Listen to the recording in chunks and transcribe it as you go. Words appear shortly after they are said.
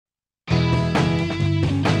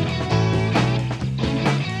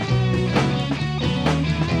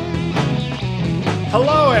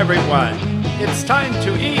everyone. It's time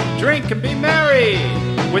to eat, drink, and be merry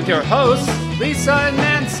with your hosts, Lisa and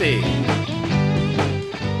Nancy.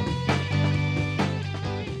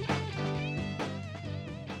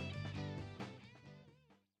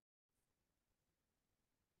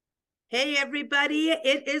 Hey, everybody.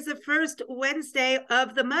 It is the first Wednesday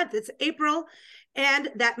of the month. It's April, and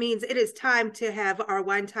that means it is time to have our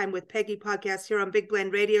Wine Time with Peggy podcast here on Big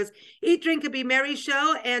Blend Radio's Eat, Drink, and Be Merry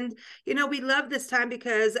show. And, you know, we love this time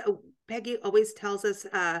because Peggy always tells us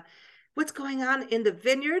what's going on in the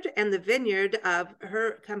vineyard, and the vineyard of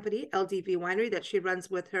her company, LDV Winery, that she runs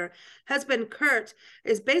with her husband, Kurt,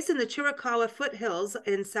 is based in the Chiricahua foothills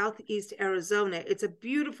in southeast Arizona. It's a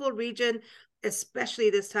beautiful region,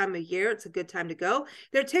 especially this time of year. It's a good time to go.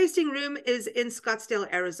 Their tasting room is in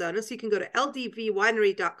Scottsdale, Arizona. So you can go to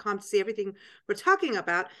ldvwinery.com to see everything we're talking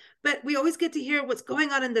about. But we always get to hear what's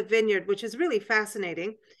going on in the vineyard, which is really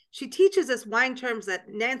fascinating. She teaches us wine terms that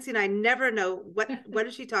Nancy and I never know what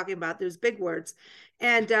is she talking about. There's big words.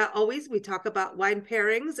 And always we talk about wine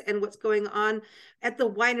pairings and what's going on at the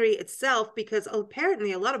winery itself, because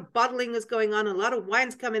apparently a lot of bottling is going on, a lot of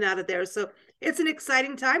wine's coming out of there. So it's an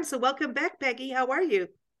exciting time. So welcome back, Peggy. How are you?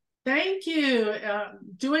 Thank you.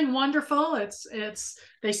 Doing wonderful. It's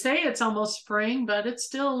they say it's almost spring, but it's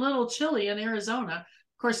still a little chilly in Arizona.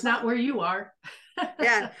 Of course, not where you are.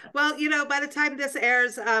 Yeah. Well, you know, by the time this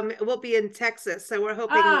airs, we'll be in Texas. So we're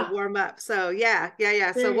hoping it'll warm up. So yeah.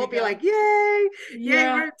 So we'll be like, yay,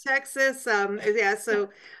 we're in Texas. Yeah. So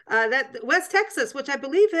that West Texas, which I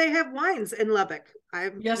believe they have wines in Lubbock.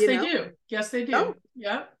 Yes, they do. Oh.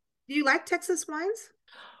 Yeah. Do you like Texas wines?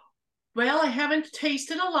 Well, I haven't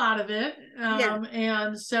tasted a lot of it.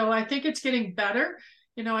 And so I think it's getting better.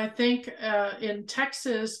 You know, I think in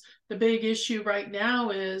Texas, the big issue right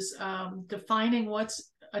now is defining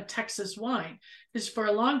what's a Texas wine. Because for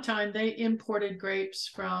a long time, they imported grapes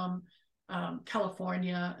from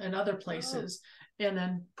California and other places, and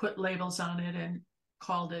then put labels on it and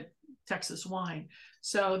called it Texas wine.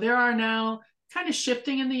 So there are now kind of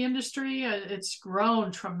shifting in the industry. It's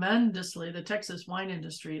grown tremendously. The Texas wine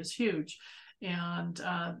industry is huge. And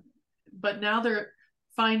but now they're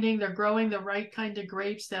growing the right kind of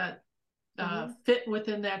grapes that fit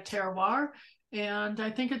within that terroir. And I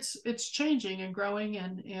think it's changing and growing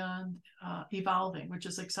and evolving, which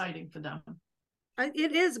is exciting for them.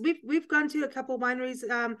 It is. We've gone to a couple wineries,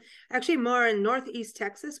 actually more in Northeast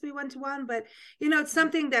Texas. We went to one, but you know, it's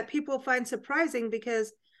something that people find surprising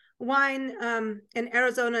because wine in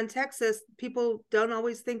Arizona and Texas, people don't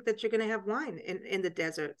always think that you're going to have wine in the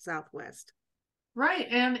desert Southwest. Right.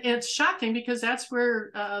 And it's shocking because that's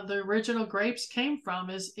where the original grapes came from,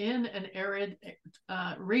 is in an arid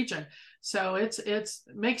region. So it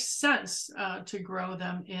makes sense to grow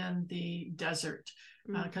them in the desert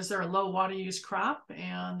because they're a low water use crop,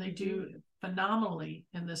 and they do phenomenally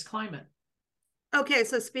in this climate. Okay.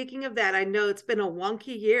 So speaking of that, I know it's been a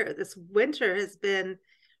wonky year. This winter has been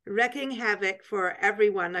wrecking havoc for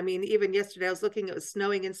everyone. I mean, even yesterday I was looking, it was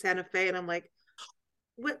snowing in Santa Fe, and I'm like,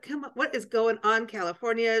 what is going on?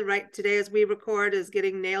 California right today as we record is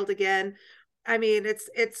getting nailed again. I mean,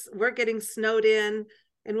 we're getting snowed in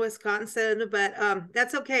Wisconsin, but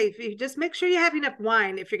that's okay. If you just make sure you have enough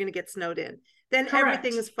wine, if you're going to get snowed in, then Correct.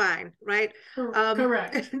 Everything is fine, right?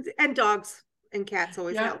 Correct. And dogs and cats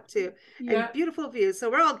always help too, and beautiful views.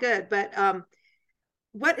 So we're all good, but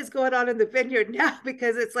what is going on in the vineyard now?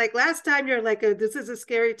 Because it's like last time you're like, this is a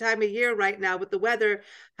scary time of year right now with the weather.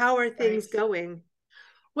 How are things going?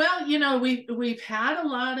 Well, you know, we've had a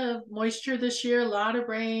lot of moisture this year, a lot of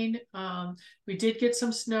rain. We did get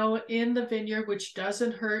some snow in the vineyard, which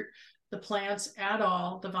doesn't hurt the plants at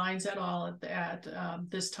all, the vines at all at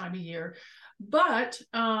this time of year. But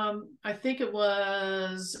I think it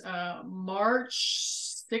was March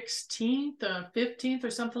 16th, 15th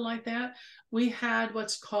or something like that. We had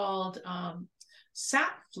what's called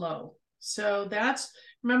sap flow. So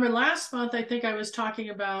remember last month, I think I was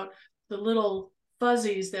talking about the little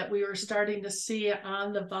fuzzies that we were starting to see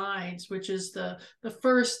on the vines, which is the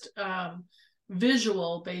first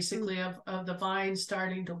visual basically of the vines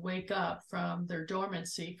starting to wake up from their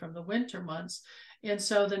dormancy from the winter months. And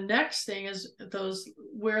so the next thing is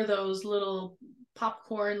where those little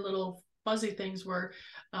popcorn, little fuzzy things were,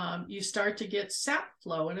 you start to get sap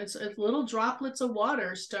flow, and it's little droplets of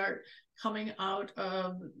water start coming out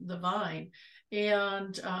of the vine.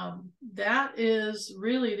 And that is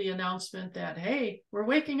really the announcement that, hey, we're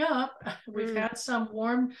waking up. We've had some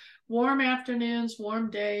warm afternoons,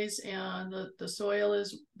 warm days, and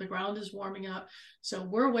the ground is warming up. So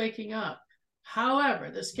we're waking up. However,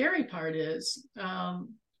 the scary part is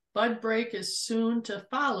bud break is soon to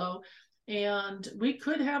follow. and we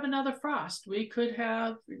could have another frost. We could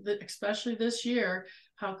have, especially this year,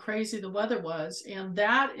 how crazy the weather was, and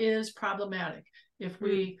that is problematic. If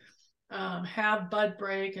we have bud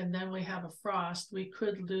break and then we have a frost, we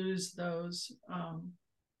could lose those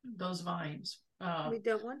vines. We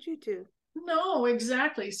don't want you to. No,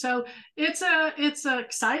 exactly. So it's a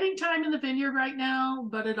exciting time in the vineyard right now,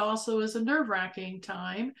 but it also is a nerve-wracking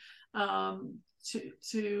time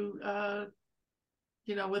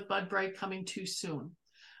with bud break coming too soon.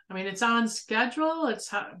 I mean, it's on schedule.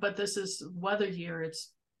 But this is weather year.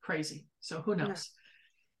 It's crazy. So who knows?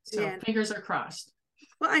 So fingers are crossed.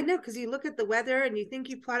 Well, I know, because you look at the weather and you think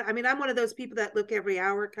you plot. I mean, I'm one of those people that look every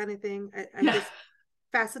hour kind of thing. I'm just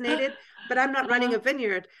fascinated, but I'm not running a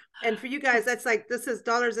vineyard. And for you guys, that's like, this is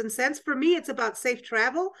dollars and cents. For me, it's about safe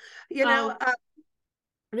travel,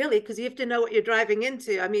 really, because you have to know what you're driving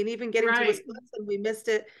into. I mean, even getting to Wisconsin, we missed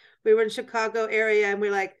it. We were in Chicago area and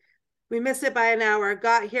we missed it by an hour,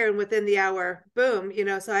 got here, and within the hour, boom,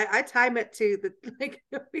 so I time it to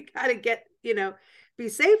we got to get, be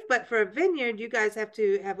safe. But for a vineyard, you guys have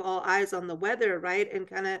to have all eyes on the weather, right? And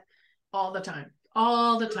kind of all the time.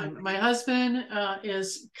 My husband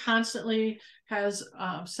is constantly has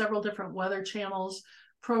several different weather channels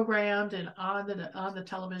programmed and on the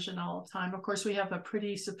television all the time. Of course, we have a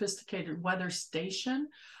pretty sophisticated weather station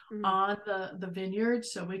on the vineyard,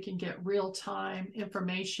 so we can get real-time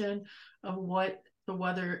information of what the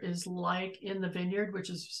weather is like in the vineyard, which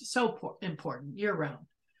is so important year-round.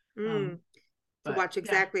 To watch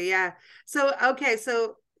exactly, yeah. So okay,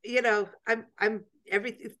 so I'm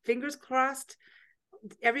fingers crossed.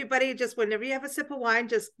 Everybody, just whenever you have a sip of wine,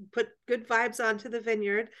 just put good vibes onto the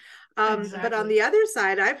vineyard. But on the other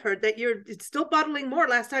side, I've heard that you're still bottling more.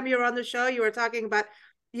 Last time you were on the show, you were talking about,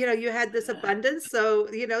 you had this abundance. So,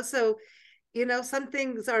 some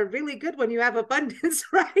things are really good when you have abundance,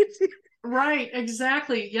 right? Right,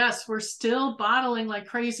 exactly. Yes, we're still bottling like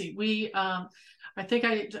crazy. We, I think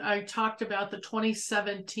I talked about the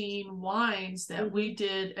 2017 wines that we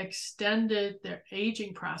extended their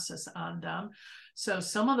aging process on them. So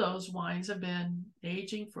some of those wines have been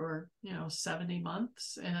aging for 70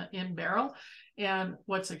 months in barrel. And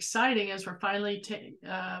what's exciting is we're finally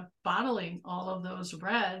bottling all of those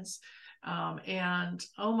reds. And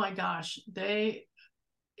oh my gosh,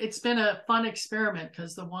 it's been a fun experiment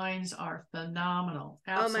because the wines are phenomenal.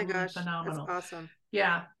 Absolutely, oh my gosh, phenomenal. That's awesome.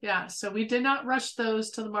 Yeah. So we did not rush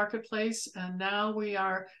those to the marketplace, and now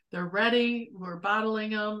they're ready. We're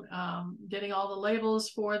bottling them, getting all the labels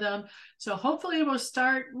for them. So hopefully we'll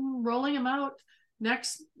start rolling them out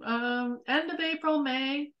next end of April,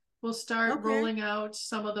 May. We'll start rolling out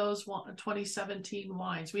some of those 2017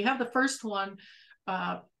 wines. We have the first one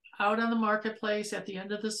out on the marketplace at the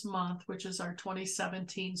end of this month, which is our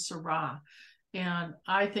 2017 Syrah. And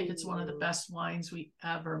I think it's one of the best wines we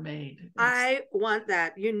ever made. I want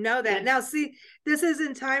that. That. Now, see, this is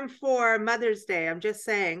in time for Mother's Day. I'm just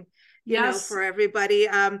saying, for everybody.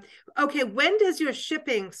 Okay, when does your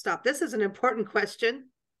shipping stop? This is an important question.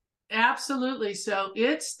 Absolutely. So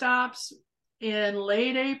it stops in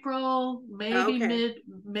late April,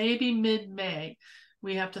 maybe mid-May.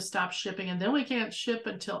 We have to stop shipping, and then we can't ship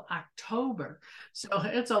until October. So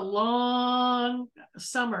it's a long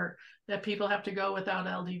summer that people have to go without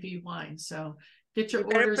LDV wine. So get your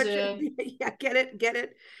orders in. Get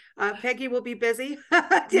it. Peggy will be busy.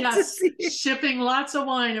 Yes, shipping lots of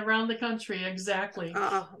wine around the country. Exactly.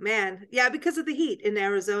 Oh man, yeah, because of the heat in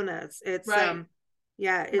Arizona. It's right.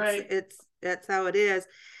 It's that's how it is.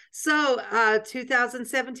 So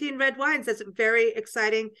 2017 red wines, that's very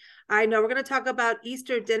exciting. I know we're going to talk about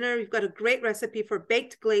Easter dinner. We've got a great recipe for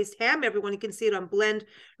baked glazed ham. Everyone, you can see it on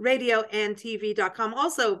blendradioandtv.com.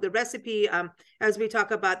 Also, the recipe, as we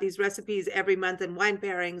talk about these recipes every month and wine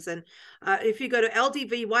pairings. And if you go to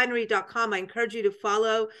ldvwinery.com, I encourage you to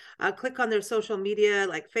follow, click on their social media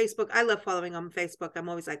like Facebook. I love following on Facebook. I'm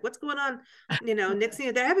always like, what's going on? Next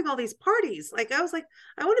thing they're having all these parties. Like, I was like,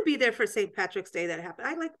 I want to be there for St. Patrick's Day that happened.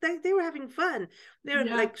 They were having fun. They're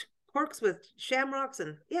like corks with shamrocks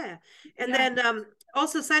and then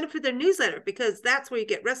also sign up for their newsletter, because that's where you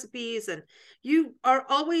get recipes, and you are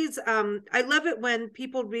always I love it when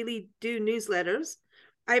people really do newsletters.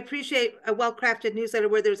 I appreciate a well-crafted newsletter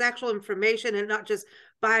where there's actual information and not just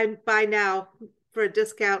buy now for a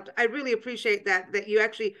discount. I really appreciate that you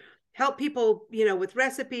actually help people, with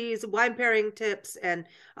recipes, wine pairing tips, and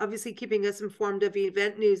obviously keeping us informed of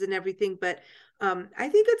event news and everything. But I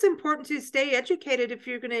think it's important to stay educated if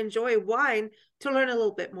you're going to enjoy wine, to learn a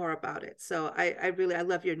little bit more about it. So I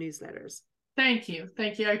love your newsletters. Thank you.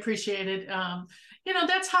 Thank you. I appreciate it.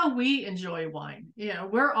 That's how we enjoy wine.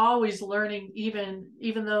 We're always learning,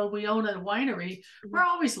 even though we own a winery, we're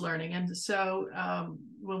always learning. And so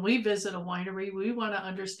when we visit a winery, we want to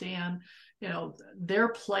understand, their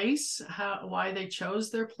place, why they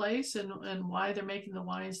chose their place, and why they're making the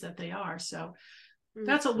wines that they are. So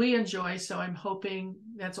that's what we enjoy. So I'm hoping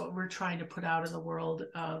that's what we're trying to put out in the world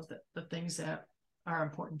of the things that are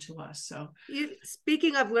important to us. So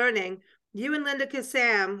speaking of learning, you and Linda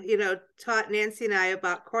Kassam, taught Nancy and I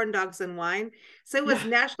about corn dogs and wine. So it was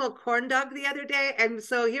National Corn Dog the other day. And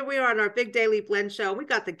so here we are on our big daily blend show. We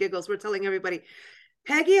got the giggles. We're telling everybody,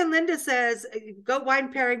 Peggy and Linda says, go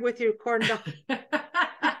wine pairing with your corn dog.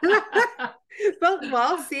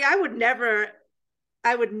 Well, see, I would never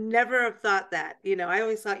have thought that. I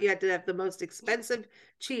always thought you had to have the most expensive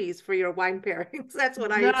cheese for your wine pairings. That's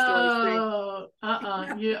what I used to always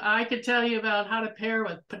say. I could tell you about how to pair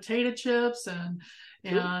with potato chips, and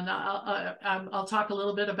I'll talk a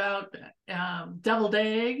little bit about deviled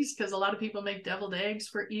eggs, because a lot of people make deviled eggs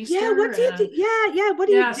for Easter. Yeah, what do you do? Yeah, what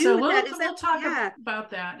do you do? So we'll talk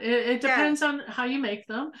about that. It depends on how you make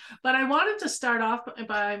them. But I wanted to start off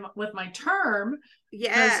with my term.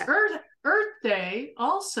 Yeah. Earth Day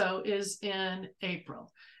also is in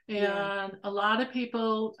April, and a lot of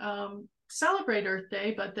people celebrate Earth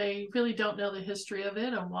Day, but they really don't know the history of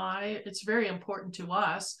it and why it's very important to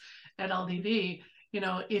us at LDV.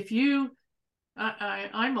 If you,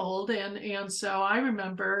 I'm old, and so I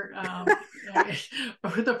remember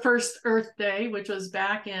the first Earth Day, which was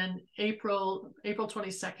back in April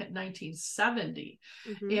 22nd, 1970,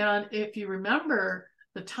 and if you remember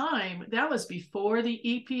the time, that was before the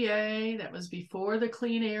EPA, that was before the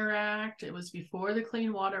Clean Air Act, it was before the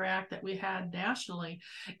Clean Water Act that we had nationally.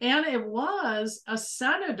 And it was a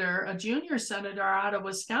junior senator out of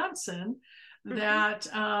Wisconsin that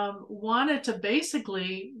wanted to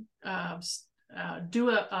basically do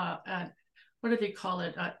what do they call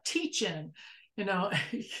it? A teach-in, not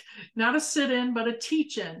a sit-in, but a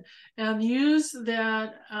teach-in, and use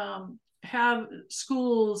that, have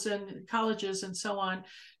schools and colleges and so on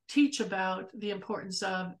teach about the importance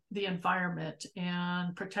of the environment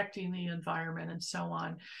and protecting the environment and so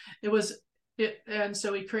on. And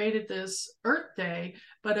so we created this Earth Day,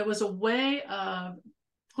 but it was a way of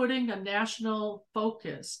putting a national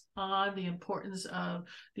focus on the importance of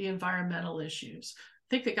the environmental issues. I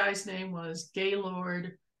think the guy's name was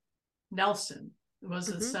Gaylord Nelson. Was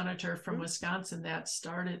a senator from Wisconsin that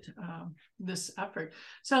started this effort.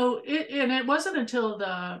 So it wasn't until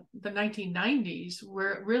the 1990s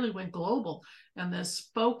where it really went global, and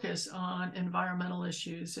this focus on environmental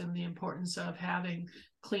issues and the importance of having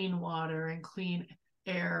clean water and clean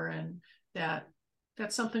air, and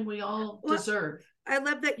that's something we all deserve. I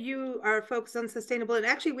love that you are focused on sustainable. And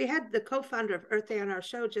actually, we had the co-founder of Earth Day on our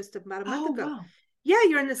show just about a month ago. Wow. Yeah,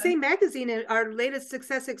 you're in the same magazine, in our latest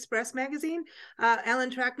Success Express magazine.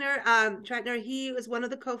 Alan Trachtner, he was one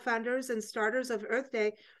of the co-founders and starters of Earth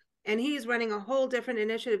Day, and he's running a whole different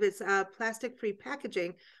initiative. It's plastic-free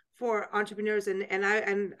packaging for entrepreneurs. And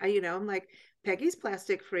I'm like, Peggy's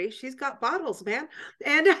plastic-free. She's got bottles, man,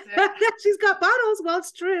 and she's got bottles. Well,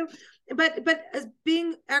 it's true, but as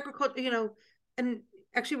being agriculture, and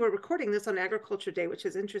actually, we're recording this on Agriculture Day, which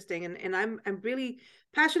is interesting. And I'm really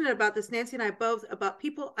passionate about this, Nancy and I both, about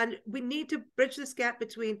people. And we need to bridge this gap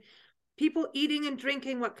between people eating and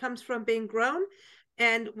drinking what comes from being grown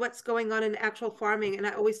and what's going on in actual farming. And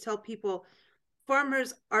I always tell people,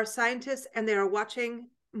 farmers are scientists, and they are watching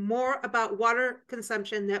more about water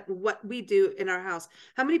consumption than what we do in our house.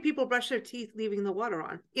 How many people brush their teeth leaving the water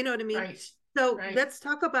on? You know what I mean? Right. So let's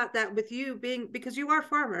talk about that with you because you are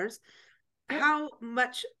farmers. How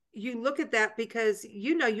much you look at that, because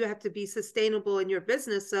you have to be sustainable in your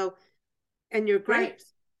business, and your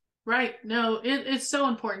grapes. Right. No, it's so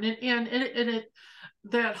important, and it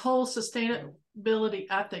that whole sustainability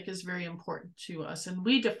ethic is very important to us, and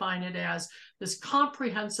we define it as this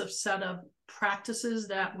comprehensive set of practices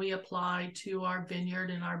that we apply to our vineyard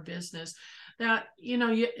and our business that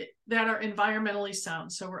that are environmentally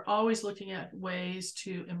sound. So we're always looking at ways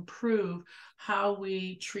to improve how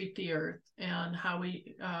we treat the earth and how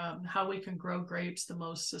we can grow grapes the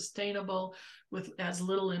most sustainable with as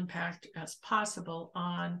little impact as possible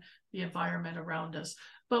on the environment around us.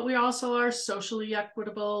 But we also are socially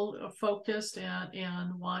equitable, focused,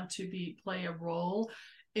 and want to play a role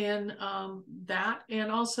in that, and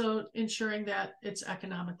also ensuring that it's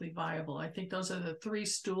economically viable. I think those are the three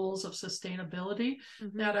stools of sustainability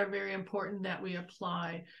that are very important that we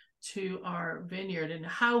apply to our vineyard. And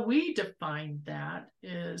how we define that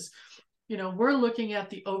is, we're looking at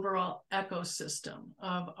the overall ecosystem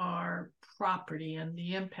of our property and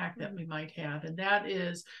the impact that we might have. And that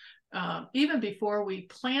is even before we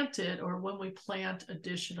plant it, or when we plant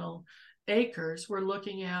additional acres, we're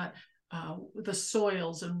looking at the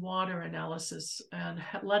soils and water analysis and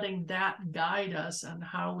letting that guide us on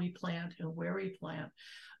how we plant and where we plant.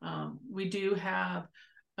 We do have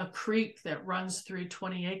a creek that runs through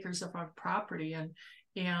 20 acres of our property,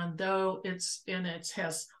 and though it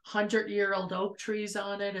has 100-year-old oak trees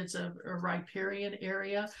on it, it's a riparian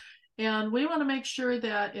area. And we want to make sure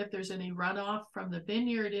that if there's any runoff from the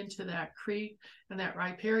vineyard into that creek and that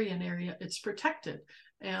riparian area, it's protected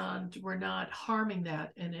and we're not harming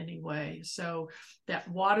that in any way. So that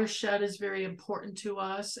watershed is very important to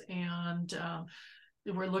us. And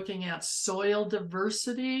we're looking at soil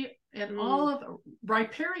diversity and all of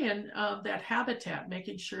riparian, that habitat,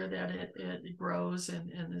 making sure that it grows and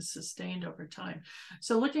is sustained over time.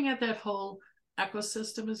 So looking at that whole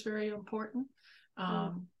ecosystem is very important.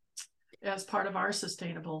 As part of our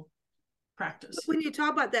sustainable practice. When you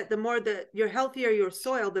talk about that, the more you're healthier your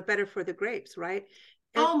soil, the better for the grapes, right?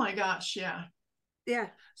 Oh my gosh, yeah. Yeah.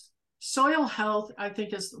 Soil health, I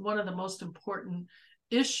think, is one of the most important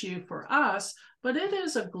issue for us, but it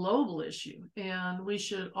is a global issue, and we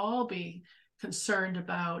should all be concerned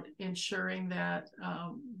about ensuring that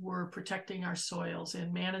we're protecting our soils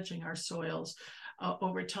and managing our soils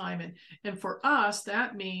over time. And for us,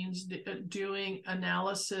 that means doing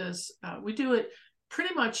analysis. We do it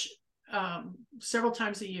pretty much several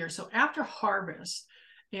times a year. So after harvest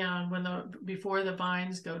and before the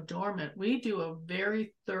vines go dormant, we do a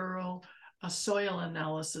very thorough soil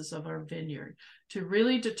analysis of our vineyard to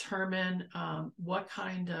really determine what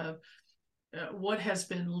kind of what has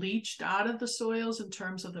been leached out of the soils in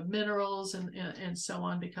terms of the minerals and so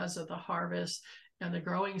on because of the harvest and the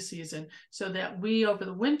growing season, so that we over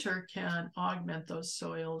the winter can augment those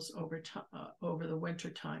soils over the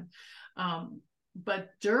winter time. But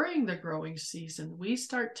during the growing season, we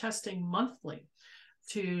start testing monthly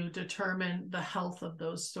to determine the health of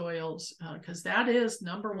those soils, because that is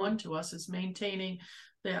number one to us, is maintaining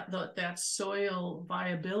that soil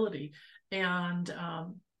viability, and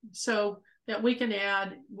so that we can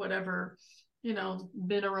add whatever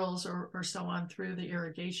minerals or so on through the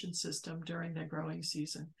irrigation system during the growing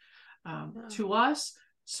season. To us,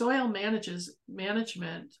 soil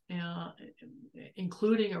management,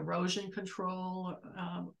 including erosion control,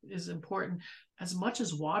 is important as much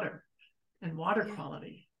as water and water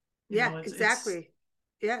quality. Exactly.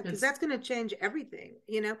 Yeah, because that's going to change everything.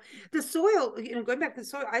 The soil, going back to the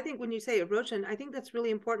soil, I think when you say erosion, I think that's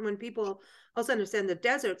really important when people also understand the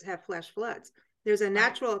deserts have flash floods. There's a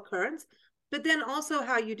natural occurrence, but then also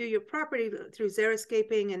how you do your property through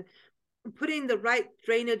xeriscaping and putting the right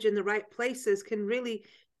drainage in the right places can really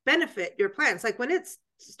benefit your plants. Like when it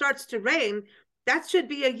starts to rain, that should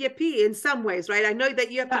be a yippee in some ways, right? I know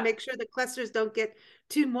that you have to make sure the clusters don't get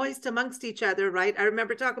too moist amongst each other, right? I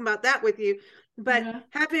remember talking about that with you. But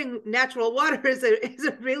having natural water is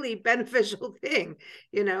a really beneficial thing,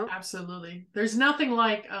 Absolutely. There's nothing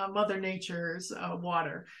like Mother Nature's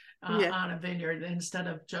water on a vineyard instead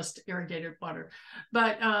of just irrigated water.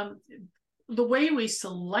 But the way we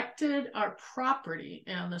selected our property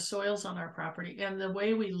and the soils on our property and the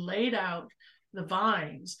way we laid out the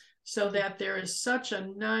vines so that there is such a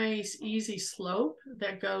nice, easy slope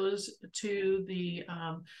that goes to the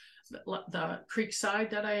creek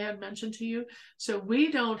side that I had mentioned to you. So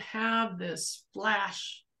we don't have this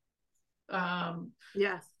flash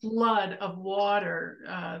flood of water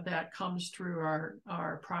that comes through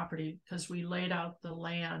our property, because we laid out the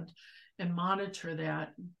land and monitor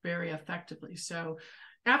that very effectively. So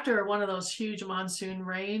after one of those huge monsoon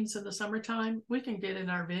rains in the summertime, we can get in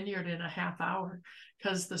our vineyard in a half hour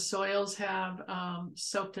because the soils have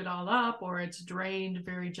soaked it all up, or it's drained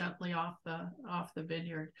very gently off the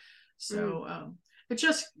vineyard. So it's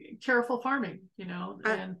just careful farming,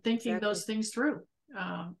 and thinking those things through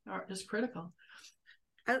is critical.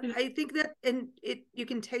 I think that, and you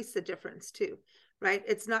can taste the difference too, right?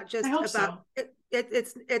 It's not just about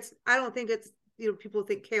it's I don't think it's people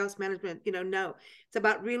think chaos management, no, it's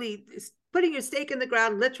about really putting your stake in the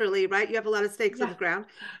ground, literally, right? You have a lot of stakes in the ground,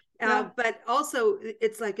 but also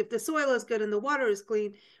it's like if the soil is good and the water is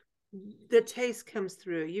clean, the taste comes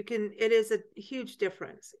through. It is a huge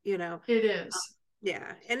difference, It is.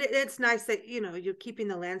 And it's nice that you're keeping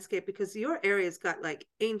the landscape, because your area's got like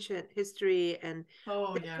ancient history and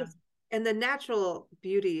and the natural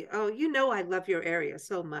beauty. I love your area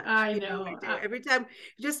so much. I know. I do. Every time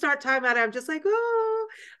you just start talking about it, I'm just like, oh,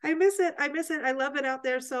 I miss it. I miss it. I love it out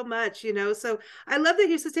there so much, So I love that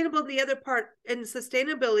you're sustainable. The other part in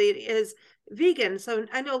sustainability is vegan. So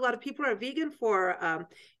I know a lot of people are vegan for,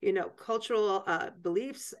 cultural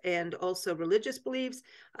beliefs and also religious beliefs,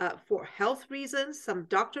 for health reasons. Some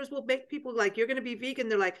doctors will make people like, you're going to be vegan.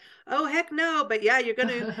 They're like, oh, heck no. But yeah, you're going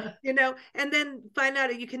to, and then find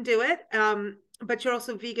out you can do it. But you're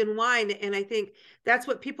also vegan wine. And I think that's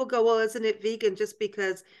what people go, well, isn't it vegan just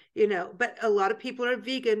because, but a lot of people are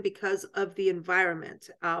vegan because of the environment.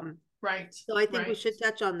 Right. So I think we should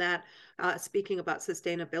touch on that, speaking about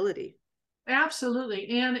sustainability.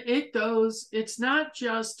 Absolutely. And it's not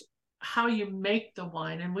just how you make the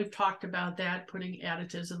wine. And we've talked about that, putting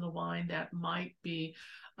additives in the wine that might be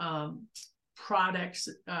products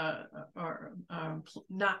or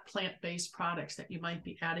not plant-based products that you might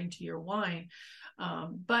be adding to your wine.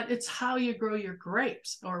 But it's how you grow your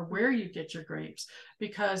grapes or where you get your grapes.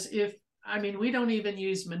 Because we don't even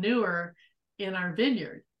use manure in our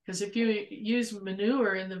vineyard. Because if you use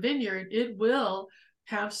manure in the vineyard, it will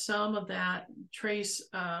have some of that trace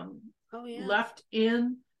left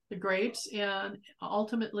in the grapes and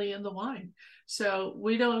ultimately in the wine. So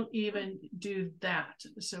we don't even do that.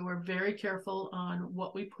 So we're very careful on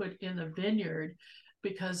what we put in the vineyard,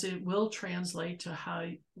 because it will translate to how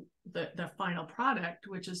the final product,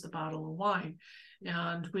 which is the bottle of wine.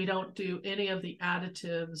 And we don't do any of the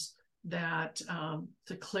additives that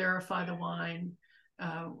to clarify the wine,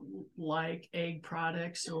 like egg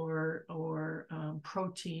products or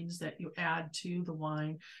proteins that you add to the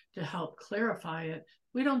wine to help clarify it.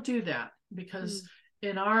 We don't do that, because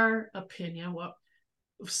in our opinion, what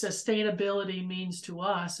sustainability means to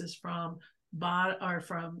us is from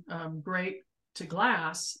grape to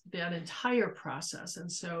glass, that entire process.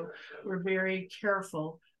 And so we're very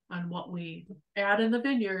careful on what we add in the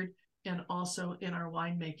vineyard, and also in our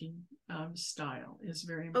winemaking style is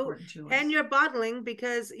very important to us. And you're bottling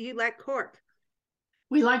because you like cork.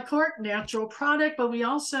 We like cork, natural product, but we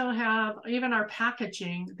also have even our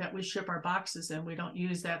packaging that we ship our boxes in. We don't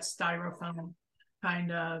use that styrofoam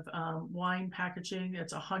kind of wine packaging.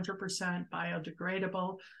 It's 100%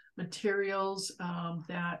 biodegradable materials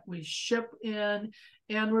that we ship in.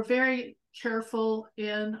 And we're very careful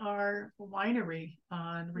in our winery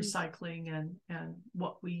on recycling and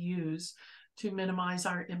what we use to minimize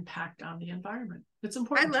our impact on the environment. It's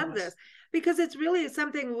important. I love this, because it's really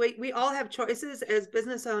something we all have choices as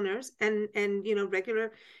business owners and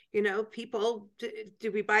regular people.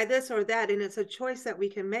 Do we buy this or that? And it's a choice that we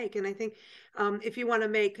can make. And I think if you want to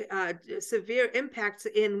make severe impacts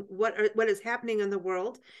in what is happening in the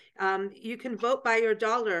world, you can vote by your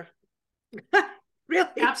dollar.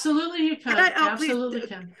 Really? Absolutely, you can. Absolutely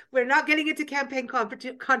can. We're not getting into campaign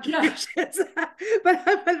contributions, but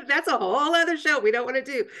that's a whole other show we don't want to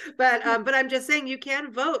do. But I'm just saying, you can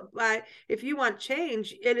vote by, if you want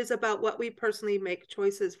change, it is about what we personally make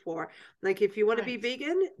choices for. Like if you want to be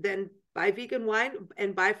vegan, then buy vegan wine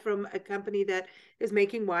and buy from a company that is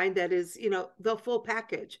making wine that is, the full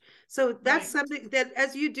package. So that's something that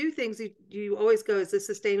as you do things, you always go, is this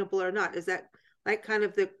sustainable or not? Is that like kind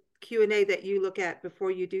of the Q&A that you look at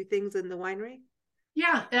before you do things in the winery?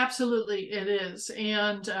 Yeah, absolutely, it is.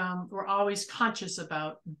 And we're always conscious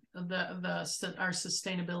about our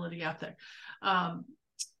sustainability ethic. But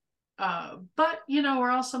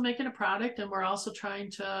we're also making a product, and we're also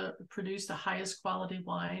trying to produce the highest quality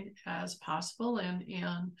wine as possible. And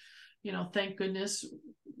thank goodness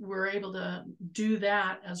we're able to do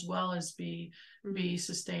that as well as be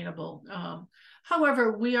sustainable.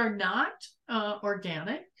 However, we are not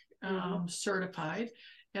organic certified,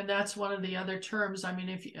 and that's one of the other terms. I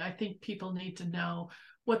mean, I think people need to know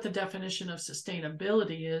what the definition of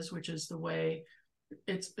sustainability is, which is the way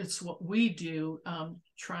it's what we do,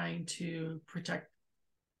 trying to protect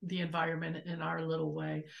the environment in our little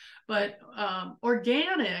way. But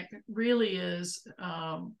organic really is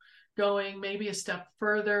going maybe a step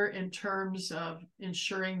further in terms of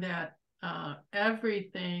ensuring that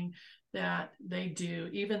everything that they do,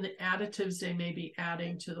 even the additives they may be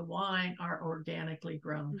adding to the wine, are organically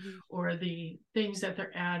grown, or the things that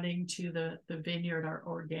they're adding to the vineyard are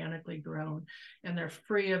organically grown, and they're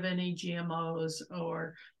free of any GMOs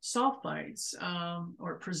or sulfites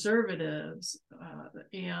or preservatives,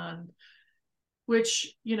 and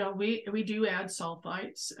which, we do add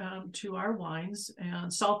sulfites to our wines,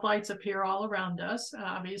 and sulfites appear all around us,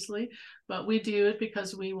 obviously, but we do it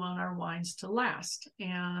because we want our wines to last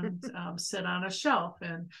and sit on a shelf.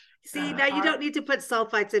 And see, now you don't need to put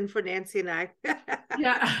sulfites in for Nancy and I.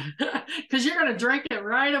 Yeah, because you're going to drink it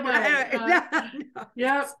right away. No,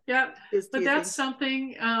 Yep. But that's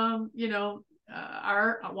something,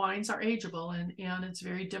 our wines are ageable, and it's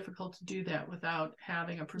very difficult to do that without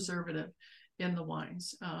having a preservative in the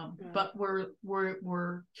wines. But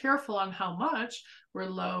we're careful on how much. We're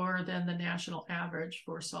lower than the national average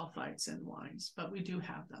for sulfites in wines, but we do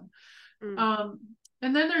have them.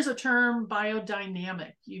 And then there's a term,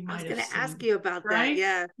 biodynamic. You might have seen. I was going to ask you about right?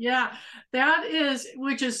 that. Yeah. That is,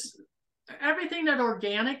 which is everything that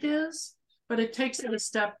organic is, but it takes it a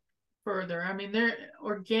step further. I mean,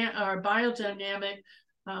 biodynamic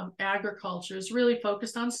agriculture is really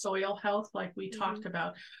focused on soil health, like we talked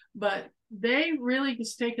about, but they really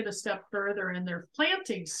just take it a step further in their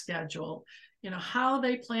planting schedule. How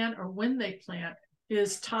they plant or when they plant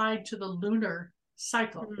is tied to the lunar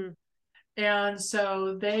cycle. And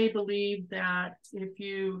so they believe that if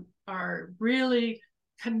you are really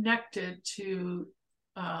connected to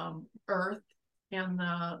Earth and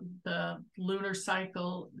the lunar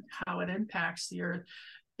cycle, how it impacts the Earth,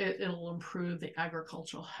 it'll improve the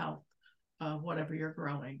agricultural health of whatever you're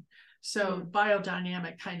growing. So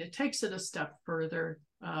biodynamic kind of takes it a step further,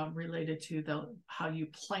 related to how you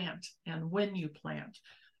plant and when you plant.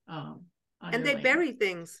 And they bury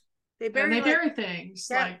things. They bury things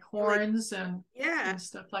like horns and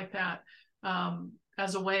stuff like that,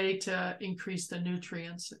 as a way to increase the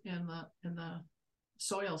nutrients in the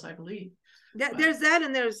soils, I believe. There's that,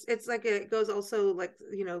 and it's like it goes also like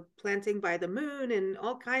planting by the moon and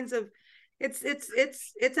all kinds of. It's a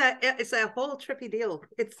whole trippy deal.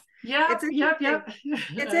 It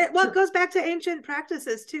goes back to ancient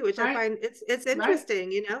practices too, which I find it's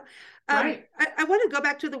interesting. I want to go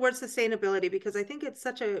back to the word sustainability, because I think it's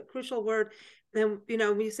such a crucial word. And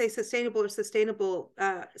when you say sustainable or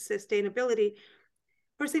sustainability,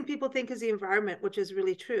 first thing people think is the environment, which is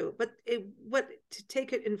really true. But to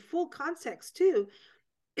take it in full context too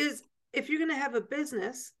is, if you're going to have a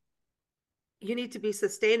business, you need to be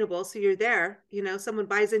sustainable. So you're there, someone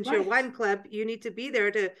buys into your wine club, you need to be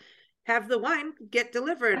there to have the wine get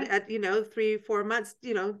delivered at 3-4 months,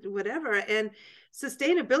 whatever. And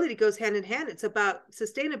sustainability goes hand in hand. It's about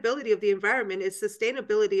sustainability of the environment, is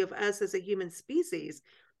sustainability of us as a human species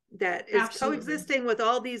that is coexisting with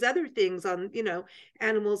all these other things on,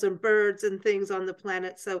 animals and birds and things on the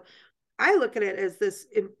planet. So I look at it as this,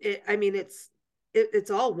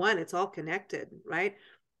 it's all one, it's all connected, right?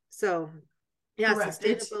 So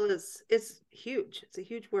sustainable is huge. It's a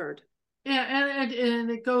huge word. Yeah,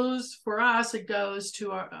 and it goes, for us, it goes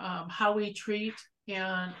to our, how we treat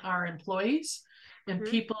our employees and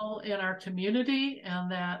people in our community,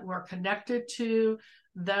 and that we're connected to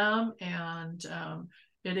them, and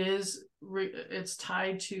it's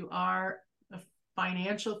tied to our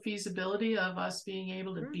financial feasibility of us being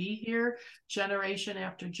able to be here generation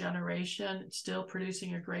after generation, still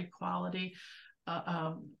producing a great quality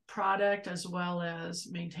product, as well as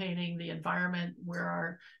maintaining the environment where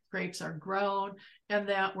our grapes are grown, and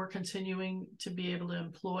that we're continuing to be able to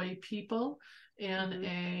employ people in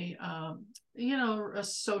a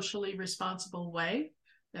socially responsible way,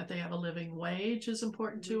 that they have a living wage is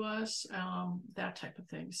important to us, that type of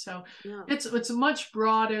thing. So it's much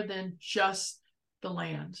broader than just the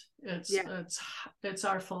land. It's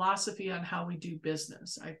our philosophy on how we do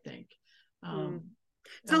business, I think.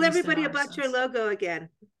 Tell everybody about your logo again.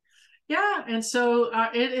 Yeah, and so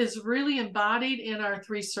it is really embodied in our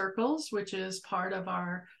 3 circles, which is part of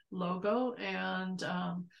our logo, and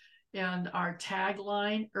our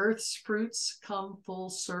tagline, Earth's fruits come full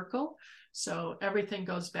circle. So everything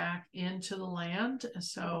goes back into the land.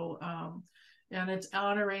 So and it's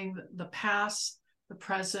honoring the past, the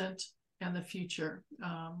present, and the future.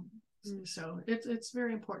 So it's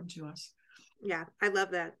very important to us. Yeah, I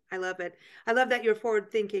love that. I love it. I love that you're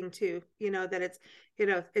forward thinking too, that it's,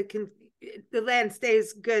 the land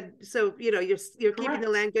stays good. So, you're keeping the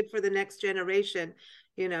land good for the next generation,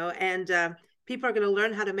 and people are going to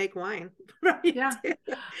learn how to make wine. Right? Yeah,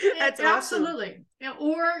 that's absolutely. Awesome.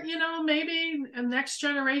 Or, maybe a next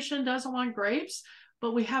generation doesn't want grapes,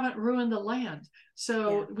 but we haven't ruined the land.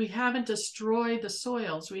 So we haven't destroyed the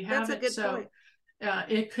soils. We haven't. That's a good point.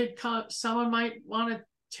 It could come, someone might want to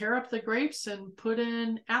tear up the grapes and put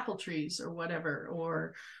in apple trees or whatever,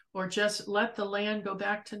 or just let the land go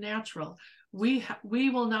back to natural. We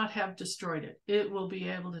will not have destroyed it. It will be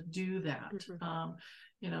able to do that.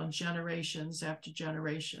 Generations after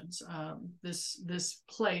generations. This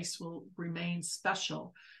place will remain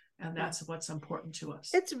special, and that's what's important to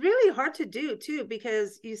us. It's really hard to do too,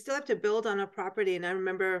 because you still have to build on a property. And I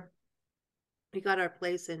remember we got our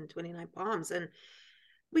place in 29 Palms, and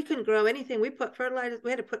we couldn't grow anything. We put fertilizer, we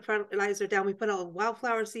had to put fertilizer down. We put all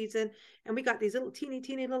wildflower seeds in, and we got these little teeny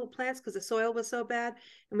little plants because the soil was so bad,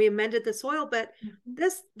 and we amended the soil. But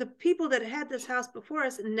the people that had this house before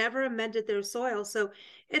us never amended their soil. So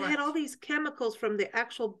it had all these chemicals from the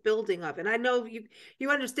actual building of it. And I know you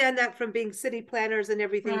understand that from being city planners and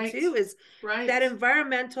everything too, is that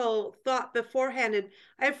environmental thought beforehand. And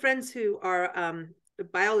I have friends who are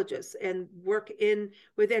biologists and work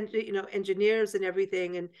with engineers and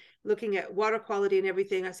everything, and looking at water quality and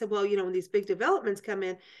everything. I said, well, when these big developments come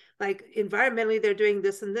in, like environmentally they're doing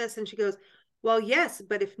this and this, and she goes, well, yes,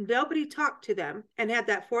 but if nobody talked to them and had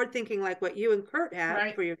that forward thinking like what you and Kurt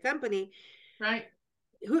have for your company, the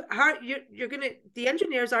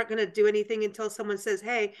engineers aren't going to do anything until someone says,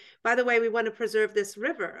 hey, by the way, we want to preserve this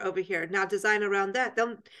river over here, now design around that.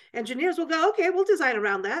 Engineers will go, okay, we'll design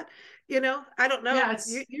around that. I don't know. Yeah,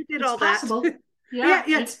 you did all possible. That.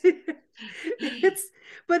 Yeah.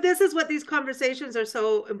 But this is what these conversations are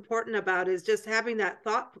so important about, is just having that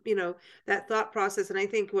thought, that thought process. And I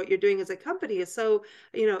think what you're doing as a company is so,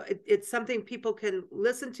 it's something people can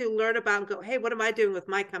listen to, learn about, and go, hey, what am I doing with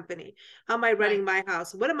my company? How am I running my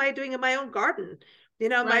house? What am I doing in my own garden?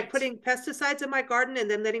 Am I putting pesticides in my garden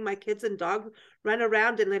and then letting my kids and dog run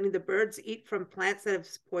around and letting the birds eat from plants that have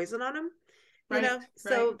poison on them?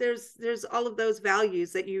 So there's all of those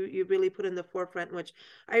values that you really put in the forefront, which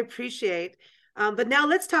I appreciate. But now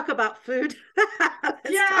let's talk about food.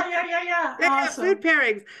 Awesome. Food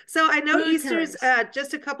pairings. So I know Easter's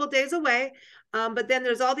just a couple days away, but then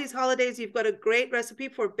there's all these holidays. You've got a great recipe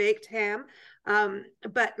for baked ham.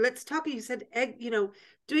 But let's talk. You said egg.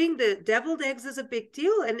 Doing the deviled eggs is a big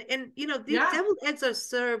deal, and these deviled eggs are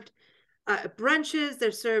served brunches.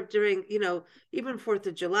 They're served during even 4th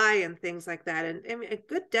of July and things like that. And I mean, a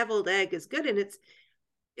good deviled egg is good, and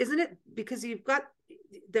isn't it because you've got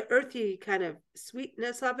the earthy kind of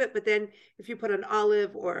sweetness of it, but then if you put an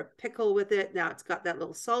olive or a pickle with it, now it's got that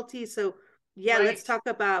little salty. So let's talk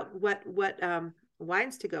about what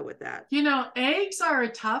wines to go with that. Eggs are a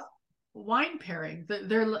tough wine pairing.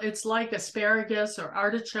 It's like asparagus or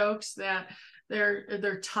artichokes, that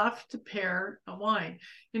they're tough to pair a wine.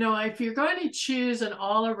 If you're going to choose an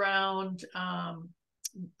all around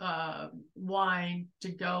wine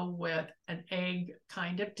to go with an egg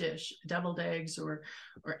kind of dish, deviled eggs or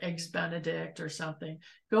eggs Benedict or something,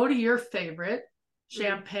 go to your favorite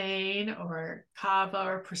champagne or cava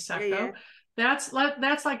or prosecco. That's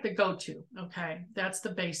like the go-to. Okay, that's the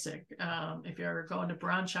basic. If you're going to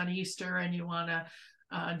brunch on Easter and you want to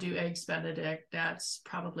do eggs Benedict, that's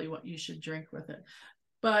probably what you should drink with it.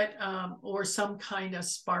 But or some kind of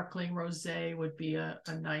sparkling rosé would be a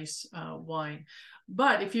nice wine.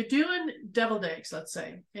 But if you're doing deviled eggs, let's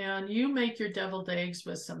say, and you make your deviled eggs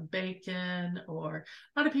with some bacon, or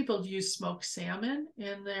a lot of people use smoked salmon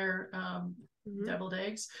in their deviled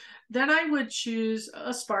eggs, then I would choose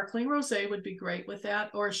a sparkling rosé would be great with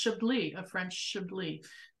that, or a Chablis, a French Chablis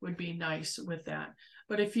would be nice with that.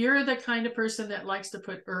 But if you're the kind of person that likes to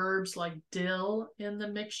put herbs like dill in the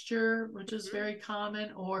mixture, which is very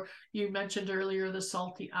common, or you mentioned earlier the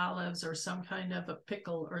salty olives or some kind of a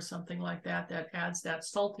pickle or something like that that adds that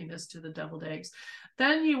saltiness to the deviled eggs,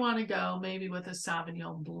 then you want to go maybe with a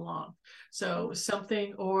Sauvignon Blanc. So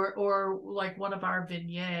something, or like one of our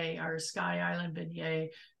Viognier, our Sky Island Viognier,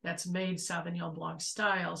 that's made Sauvignon Blanc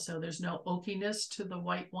style, so there's no oakiness to the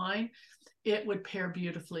white wine. It would pair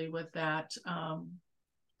beautifully with that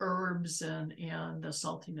herbs and the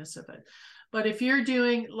saltiness of it. But if you're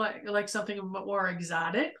doing like something more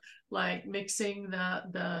exotic, like mixing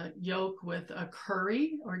the yolk with a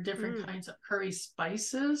curry or different kinds of curry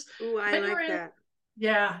spices. Ooh, I like that.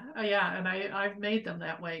 Yeah, and I've made them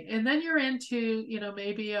that way. And then you're into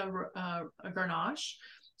maybe a Grenache.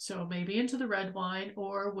 So maybe into the red wine,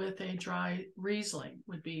 or with a dry Riesling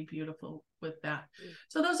would be beautiful with that.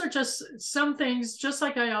 So those are just some things, just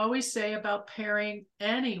like I always say about pairing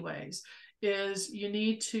anyways, is you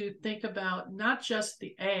need to think about not just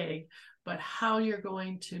the egg, but how you're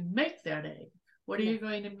going to make that egg. What are you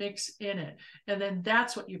going to mix in it? And then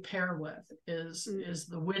that's what you pair with is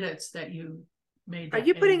the wittets that you made. Are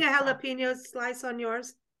you putting a jalapeno slice on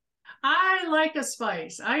yours? I like a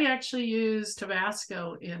spice. I actually use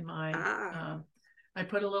Tabasco in my, I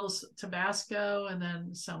put a little Tabasco and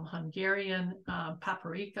then some Hungarian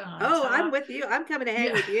paprika on top. I'm with you. I'm coming to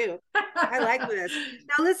hang with you. I like this.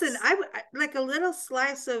 Now listen, I like a little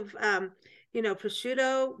slice of,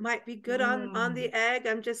 prosciutto might be good on the egg.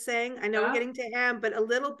 I'm just saying, I know we're getting to ham, but a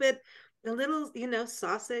little,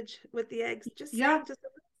 sausage with the eggs, just a little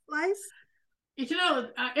slice.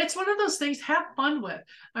 It's one of those things, have fun with.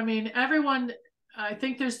 I mean, everyone I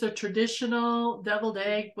think there's the traditional deviled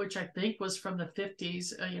egg, which I think was from the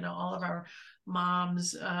 50s. All of our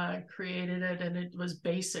moms created it, and it was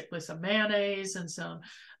basic with some mayonnaise and some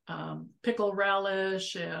pickle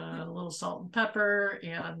relish and a little salt and pepper,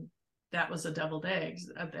 and that was a deviled egg.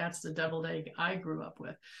 That's the deviled egg I grew up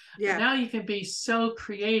with. Yeah. But now you can be so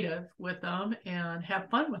creative with them and have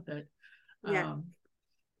fun with it. Yeah.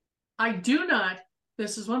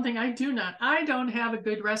 This is one thing I don't have a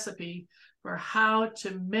good recipe for how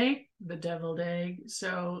to make the deviled egg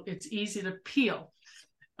so it's easy to peel.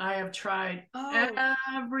 I have tried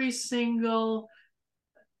every single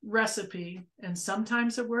recipe, and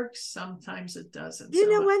sometimes it works, sometimes it doesn't. You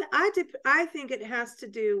know what? I think it has to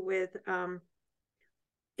do with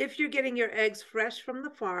if you're getting your eggs fresh from the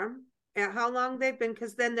farm, how long they've been,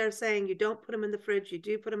 because then they're saying you don't put them in the fridge, you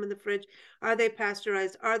do put them in the fridge. Are they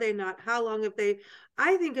pasteurized? Are they not? How long have they?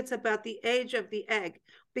 I think it's about the age of the egg,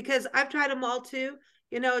 because I've tried them all too.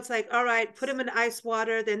 It's like, all right, put them in ice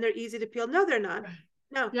water, then they're easy to peel. No, they're not.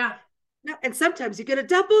 No. Yeah. No. And sometimes you get a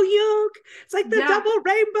double yolk. It's like the double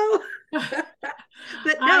rainbow.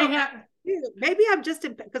 But no, maybe I'm just,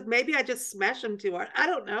 because maybe I just smash them too hard. I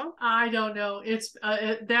don't know. I don't know. It's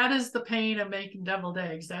that is the pain of making deviled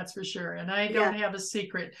eggs, that's for sure. And I don't have a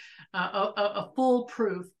secret, a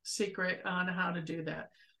foolproof secret on how to do that.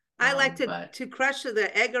 I like to crush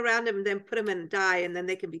the egg around them and then put them in dye, and then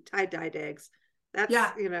they can be tie-dyed eggs. That's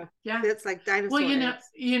it's like dinosaur eggs.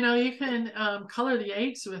 You can color the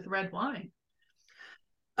eggs with red wine.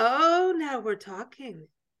 Oh, now we're talking.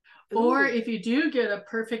 Ooh. Or if you do get a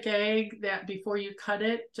perfect egg, that before you cut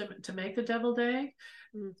it to make the deviled egg,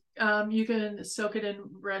 you can soak it in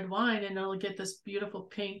red wine, and it'll get this beautiful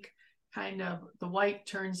pink kind of, the white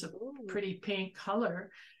turns a pretty pink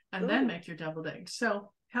color, and then make your deviled egg.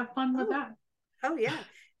 So have fun with that. Oh yeah.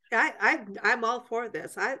 I'm all for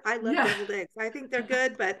this. I love deviled eggs. I think they're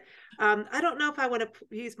good, but I don't know if I want to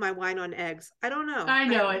use my wine on eggs. I don't know. I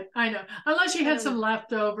know. Unless you had some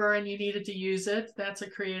leftover and you needed to use it, that's a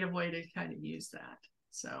creative way to kind of use that.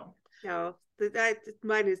 So no,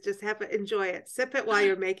 mine is just enjoy it. Sip it while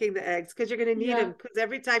you're making the eggs, because you're going to need them. Because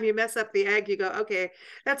every time you mess up the egg, you go, okay,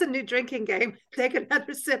 that's a new drinking game. Take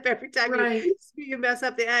another sip every time you mess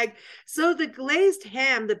up the egg. So the glazed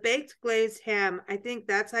ham, the baked glazed ham, I think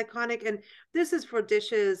that's iconic. And this is for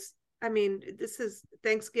dishes. I mean, this is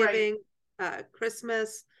Thanksgiving,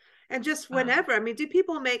 Christmas, and just whenever. I mean, do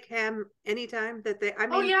people make ham anytime that they? I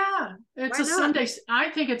mean, it's a Sunday. I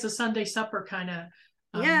think it's a Sunday supper kind of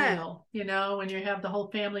meal, when you have the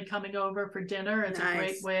whole family coming over for dinner. It's a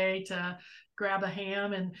great way to grab a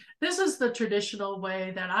ham. And this is the traditional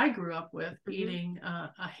way that I grew up with eating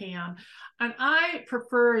a ham. And I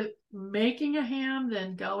prefer making a ham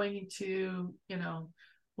than going to,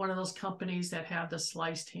 one of those companies that have the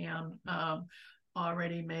sliced ham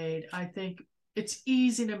already made. I think it's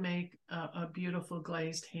easy to make a beautiful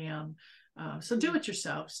glazed ham. So do it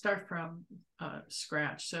yourself. Start from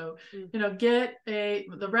scratch. So, get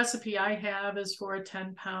the recipe I have is for a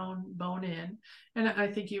 10-pound bone-in. And I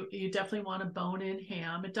think you definitely want a bone-in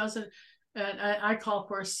ham. It doesn't, and I call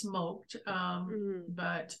for a smoked,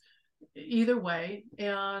 but either way.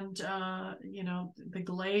 And, the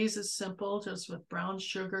glaze is simple, just with brown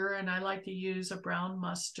sugar. And I like to use a brown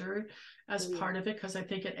mustard as part of it, because I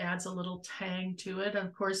think it adds a little tang to it. And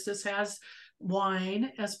of course, this has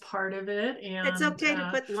wine as part of it, and it's okay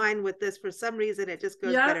to put wine with this. For some reason, it just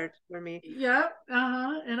goes better for me.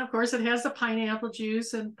 And of course, it has the pineapple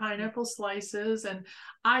juice and pineapple slices, and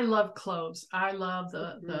I love cloves. I love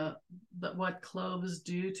the what cloves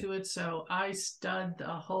do to it. So I stud the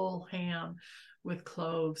whole ham with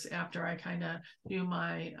cloves after I kind of do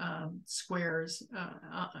my squares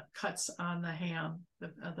cuts on the ham,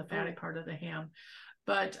 the fatty part of the ham.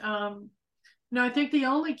 But no, I think the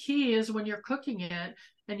only key is when you're cooking it,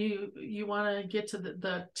 and you want to get to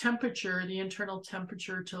the temperature, the internal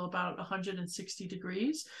temperature, till about 160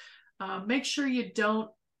 degrees. Make sure you don't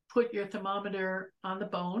put your thermometer on the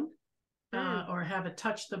bone or have it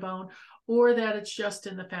touch the bone, or that it's just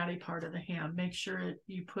in the fatty part of the ham. Make sure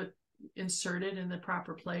you insert it in the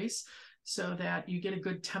proper place so that you get a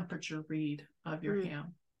good temperature read of your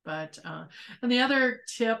ham. But and the other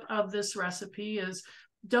tip of this recipe is,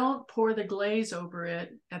 don't pour the glaze over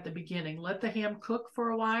it at the beginning. Let the ham cook for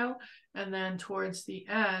a while, and then towards the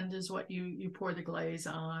end is what you pour the glaze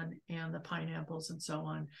on, and the pineapples and so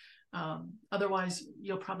on. Otherwise,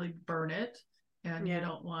 you'll probably burn it, and you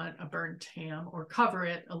don't want a burnt ham, or cover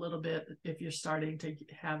it a little bit if you're starting to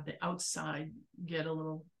have the outside get a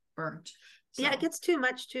little burnt. So. Yeah, it gets too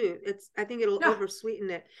much too. I think it'll over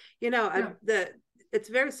sweeten it. It's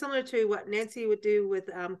very similar to what Nancy would do with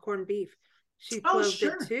corned beef. She Oh, cloved it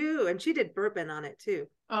sure. too, and she did bourbon on it too.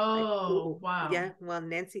 Like, Oh, ooh, wow. yeah. Well,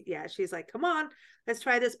 Nancy, yeah, she's like, come on, let's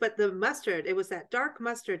try this. But the mustard, it was that dark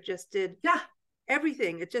mustard, just did Yeah,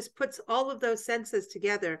 everything. It just puts all of those senses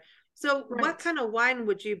together. So, what right. kind of wine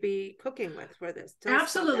would you be cooking with for this? Tell us about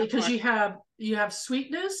Absolutely, that because part. you have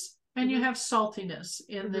sweetness and you Mm-hmm. have saltiness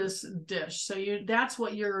in Mm-hmm. this dish. So that's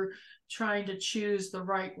what you're trying to choose the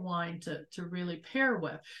right wine to really pair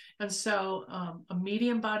with. And so a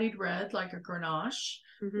medium bodied red like a Grenache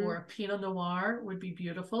Mm-hmm. or a Pinot Noir would be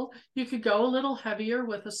beautiful. You could go a little heavier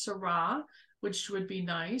with a Syrah, which would be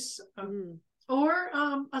nice. Mm-hmm. Or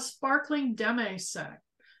a sparkling demi sec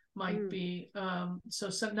might Mm. be so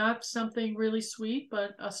not something really sweet,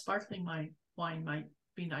 but a sparkling wine might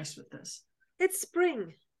be nice with this. It's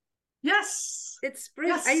spring. Yes, It's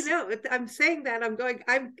spring. I yes. know. I'm saying that. I'm going.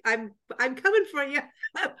 I'm coming for you.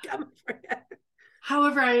 I'm coming for you.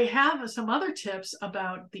 However, I have some other tips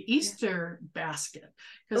about the Yeah. Easter basket,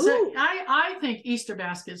 because Oh. I think Easter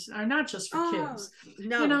baskets are not just for Oh kids,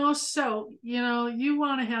 no. so you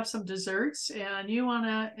want to have some desserts and you want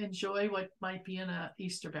to enjoy what might be in a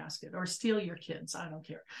Easter basket, or steal your kids, I don't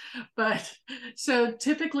care. But so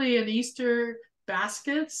typically in Easter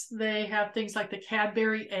baskets, they have things like the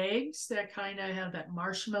Cadbury eggs that kind of have that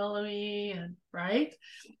marshmallowy and right,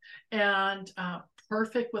 and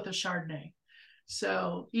perfect with a Chardonnay.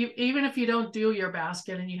 So even if you don't do your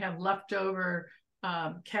basket and you have leftover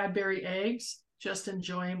Cadbury eggs, just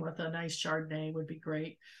enjoy them with a nice Chardonnay would be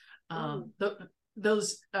great. Oh.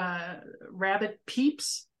 Those rabbit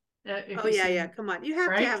peeps, if Oh you've yeah, yeah. seen, Come on. You have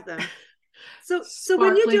to right? have them. So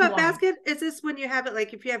when you do Sparkling a wine. basket, is this when you have it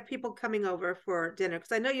like if you have people coming over for dinner?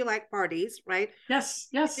 Because I know you like parties, right? Yes,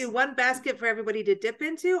 You do yes. one basket for everybody to dip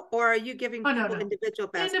into, or are you giving Oh, no, people no. individual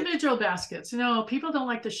baskets? Individual baskets. People don't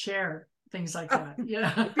like to share things like Oh, that.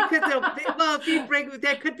 Yeah. because well, if you bring,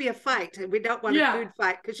 there could be a fight, and we don't want a Yeah. food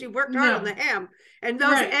fight because she worked hard on the No. ham, and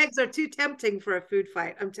those Right. eggs are too tempting for a food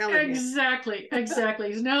fight. I'm telling you. Exactly.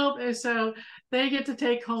 No, so they get to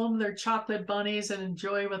take home their chocolate bunnies and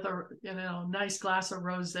enjoy with a nice glass of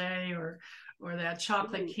rosé, or that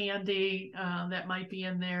chocolate Ooh. candy that might be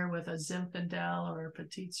in there with a Zinfandel or a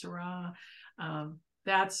Petite Sirah.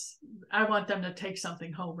 That's I want them to take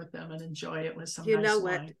something home with them and enjoy it with some You know nice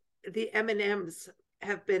what? wine. The M&Ms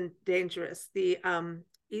have been dangerous. The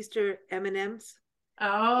Easter M&Ms with the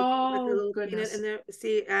Oh little peanut in goodness. there.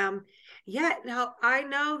 See, yeah. Now I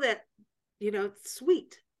know that it's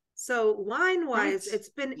sweet. So wine Right. wise, it's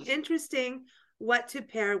been interesting what to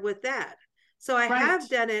pair with that. So I Right. have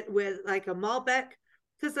done it with like a Malbec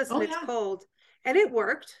because listen, Oh it's yeah. cold, and it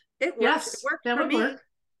worked. It worked. It Yes, worked that for would me. work.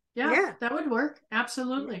 Yeah, Yeah, that would work. yeah,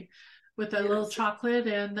 Absolutely. With a yeah. little chocolate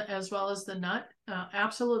and as well as the nut.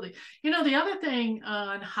 Absolutely. The other thing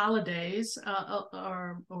on holidays,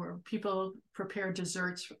 or people prepare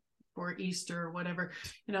desserts for Easter or whatever,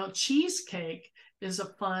 cheesecake is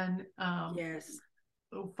a Yes.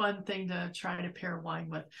 fun thing to try to pair wine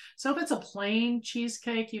with. So if it's a plain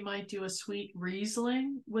cheesecake, you might do a sweet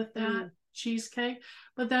Riesling with that Mm. cheesecake.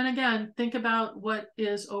 But then again, think about what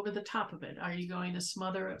is over the top of it. Are you going to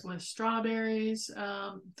smother it with strawberries?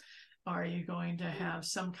 Are you going to have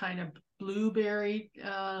some kind of blueberry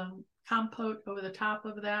compote over the top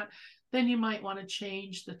of that? Then you might want to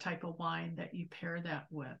change the type of wine that you pair that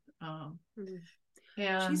with. Mm.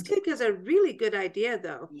 And Cheesecake is a really good idea,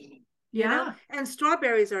 though. yeah, And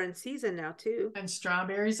strawberries are in season now too. and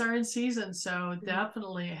strawberries are in season, so Mm.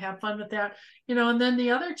 definitely have fun with that. And then the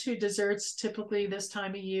other two desserts typically this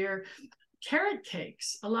time of year, carrot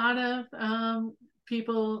cakes. A lot of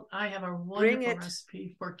people, I have a Bring wonderful it.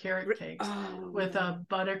 recipe for carrot cakes with Oh, a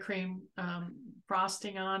buttercream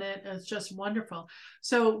frosting on it. It's just wonderful.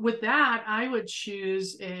 So with that, I would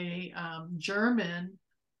choose a German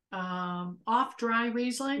off dry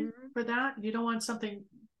Riesling mm-hmm. for that. You don't want something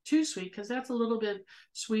too sweet because that's a little bit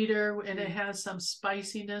sweeter and it Mm-hmm. has some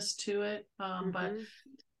spiciness to it. But Mm-hmm.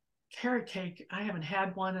 carrot cake, I haven't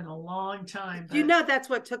had one in a long time. You But know that's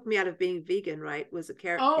what took me out of being vegan, right? Was a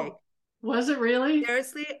carrot cake. oh, was it really?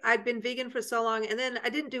 Seriously, I'd been vegan for so long, and then I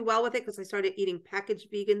didn't do well with it because I started eating packaged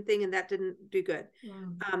vegan thing, and that didn't do good.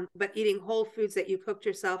 Mm. But eating whole foods that you cooked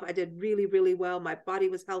yourself, I did really, really well. My body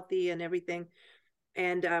was healthy and everything.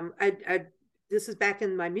 And I this is back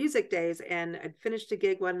in my music days, and I'd finished a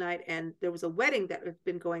gig one night, and there was a wedding that had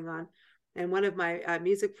been going on, and one of my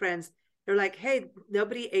music friends, they're like, "Hey,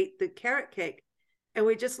 nobody ate the carrot cake," and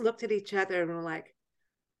we just looked at each other and we're like,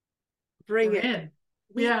 "Bring You're it." in.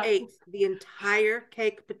 We Yeah. ate the entire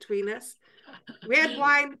cake between us. We had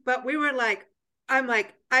wine, but we were like, I'm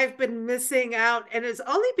like, I've been missing out. And it's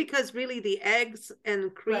only because really the eggs and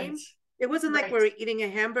Right. cream It wasn't like we Right. were eating a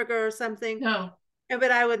hamburger or something. No.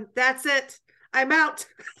 But I would, that's it. I'm out.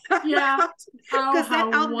 Yeah. Oh, Because that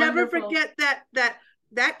how I'll never wonderful. forget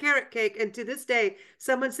that carrot cake. And to this day,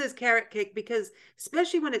 someone says carrot cake because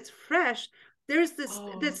especially when it's fresh, there's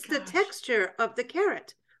Oh the gosh. texture of the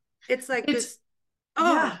carrot. It's like It's this,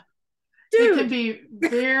 yeah. oh, It can dude. be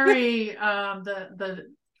very the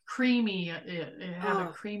creamy. It have a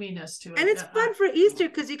Oh, creaminess to and it. it's fun for Easter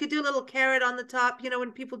because you could do a little carrot on the top.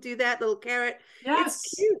 When people do that little carrot, it's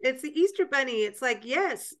Yes. cute. It's the Easter bunny. It's like,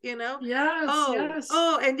 yes. Yes. Yes.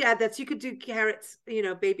 Oh, and yeah, that's you could do carrots,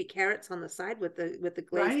 baby carrots on the side with the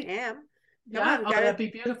glazed Right. ham. Come Yeah. on, we Oh, gotta. that'd be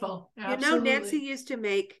beautiful. Nancy Absolutely. used to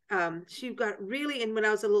make. She got really in when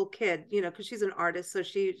I was a little kid. Because she's an artist, so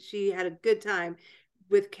she had a good time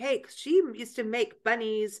with cakes. She used to make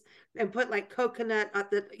bunnies and put like coconut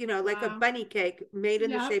at like a Wow. bunny cake made in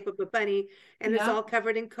the Yeah. shape of a bunny, and it's Yeah. all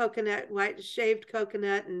covered in coconut, white shaved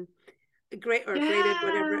coconut and great or grated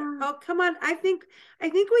whatever. Yeah. Oh, come on! I think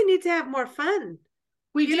we need to have more fun.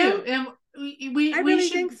 We You know, do, and we I we really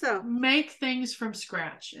should think so. make things from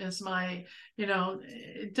scratch. Is my,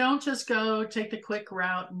 don't just go take the quick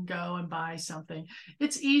route and go and buy something.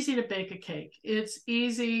 It's easy to bake a cake. It's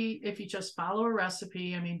easy if you just follow a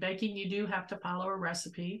recipe. I mean, baking, you do have to follow a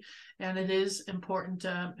recipe, and it is important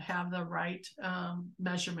to have the right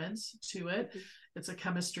measurements to it. Mhm. It's a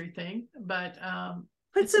chemistry thing, but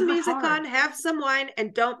Put it's some not music on, hard. have some wine,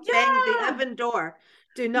 and don't bang the Yeah, oven door.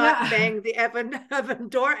 Do not yeah. bang the oven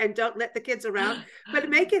door and don't let the kids around. But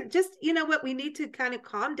make it just, what we need to kind of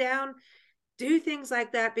calm down, do things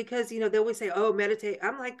like that because they always say, "Oh, meditate."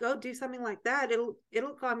 I'm like, "Go do something like that.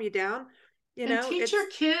 It'll calm you down." And teach your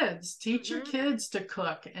It's kids, mhm. to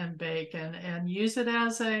cook and bake and use it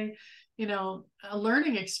as a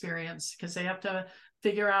learning experience, because they have to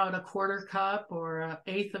figure out a quarter cup or an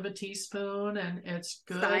eighth of a teaspoon, and it's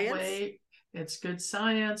good Science. weight. It's good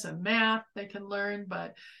science and math they can learn,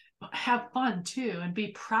 but have fun too and be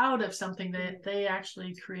proud of something that they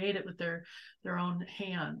actually created with their own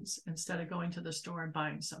hands instead of going to the store and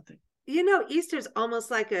buying something. Easter's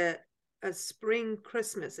almost like a spring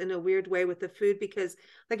Christmas in a weird way with the food because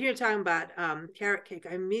like you were talking about carrot cake,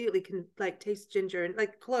 I immediately can like taste ginger and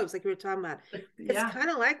like cloves, like you were talking about. But It's yeah. kind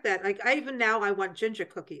of like that. Like I even now I want ginger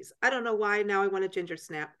cookies. I don't know why now I want a ginger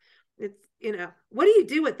snap. It's what do you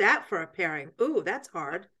do with that for a pairing? Ooh, that's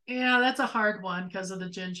hard. Yeah, that's a hard one because of the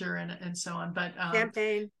ginger and so on. But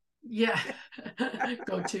Champagne. yeah,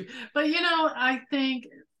 go to. But I think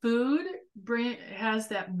food has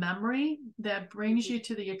that memory that brings Mhm. you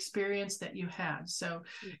to the experience that you had. So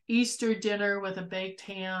Easter dinner with a baked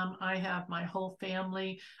ham, I have my whole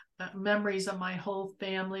family, memories of my whole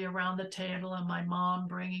family around the table, and my mom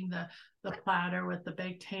bringing the platter with the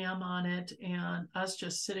baked ham on it, and us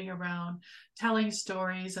just sitting around telling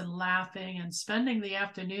stories and laughing and spending the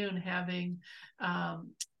afternoon having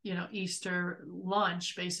Easter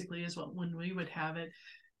lunch basically is when we would have it.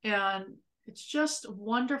 And it's just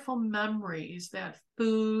wonderful memories that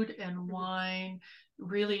food and Mhm. wine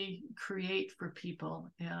really create for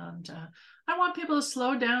people. And I want people to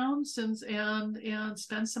slow down and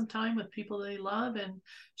spend some time with people they love and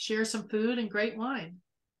share some food and great wine.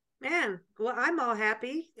 Man, well, I'm all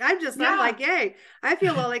happy. I'm Yeah. like, yay. I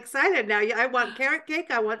feel all excited now. I want carrot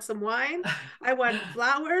cake. I want some wine. I want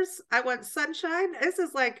flowers. I want sunshine. This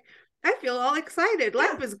is like, I feel all excited. Yeah.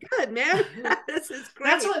 Life is good, man. This is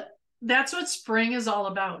that's great. what that's what spring is all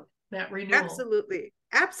about, that renewal. Absolutely.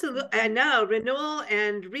 Absolutely. I know renewal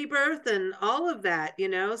and rebirth and all of that.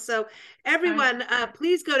 So Right. everyone,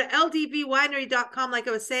 please go to ldvwinery.com. Like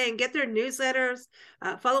I was saying, get their newsletters,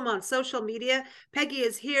 follow them on social media. Peggy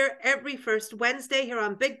is here every first Wednesday here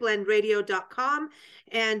on bigblendradio.com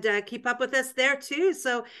and keep up with us there too.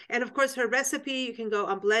 So, and of course her recipe, you can go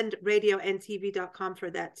on blendradioandtv.com for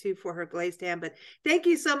that too, for her glazed ham. But thank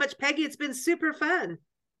you so much, Peggy. It's been super fun.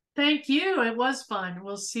 Thank you. It was fun.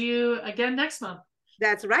 We'll see you again next month.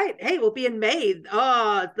 That's right. Hey, we'll be in May.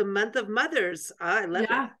 Oh, the month of mothers. Oh, I love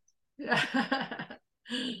it. Yeah.